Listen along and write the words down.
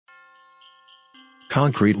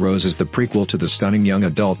Concrete Rose is the prequel to the stunning young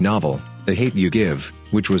adult novel, The Hate You Give,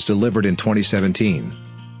 which was delivered in 2017.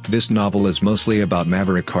 This novel is mostly about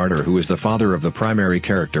Maverick Carter, who is the father of the primary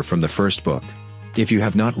character from the first book. If you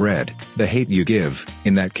have not read The Hate You Give,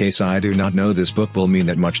 in that case I do not know this book will mean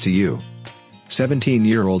that much to you.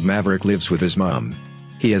 17-year-old Maverick lives with his mom.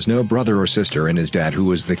 He has no brother or sister, and his dad,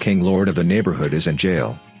 who is the king lord of the neighborhood, is in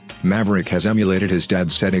jail. Maverick has emulated his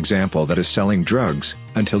dad's set example, that is selling drugs,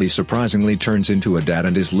 until he surprisingly turns into a dad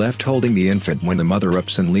and is left holding the infant when the mother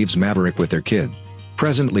ups and leaves Maverick with their kid.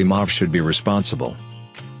 Presently Mav should be responsible.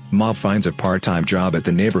 Mav finds a part-time job at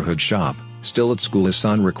the neighborhood shop. Still at school, his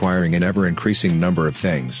son requiring an ever-increasing number of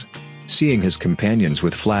things. Seeing his companions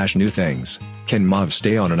with flash new things, can Mav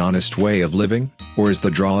stay on an honest way of living, or is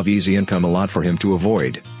the draw of easy income a lot for him to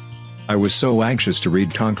avoid? I was so anxious to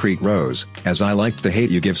read Concrete Rose, as I liked The Hate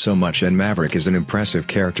You Give so much, and Maverick is an impressive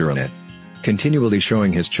character in it. Continually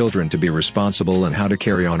showing his children to be responsible and how to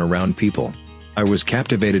carry on around people. I was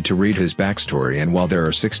captivated to read his backstory, and while there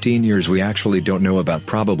are 16 years we actually don't know about,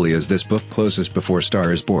 probably as this book closes before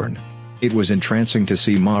Star is born. It was entrancing to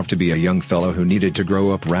see Mav to be a young fellow who needed to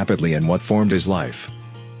grow up rapidly and what formed his life.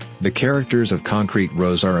 The characters of Concrete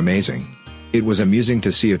Rose are amazing. It was amusing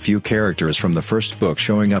to see a few characters from the first book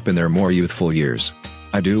showing up in their more youthful years.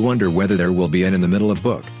 I do wonder whether there will be an in the middle of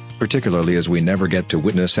book, particularly as we never get to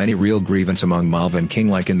witness any real grievance among Mav and King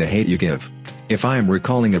like in The Hate You Give. If I am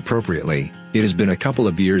recalling appropriately, it has been a couple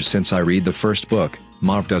of years since I read the first book.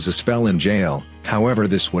 Mav does a spell in jail, however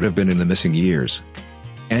this would have been in the missing years.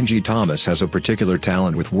 Angie Thomas has a particular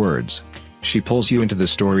talent with words. She pulls you into the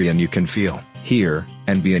story and you can feel, hear,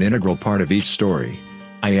 and be an integral part of each story.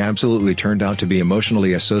 I absolutely turned out to be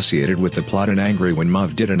emotionally associated with the plot and angry when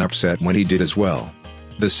Mav did and upset when he did as well.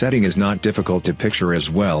 The setting is not difficult to picture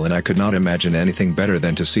as well, and I could not imagine anything better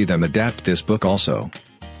than to see them adapt this book also.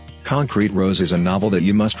 Concrete Rose is a novel that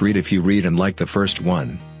you must read if you read and like the first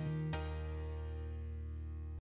one.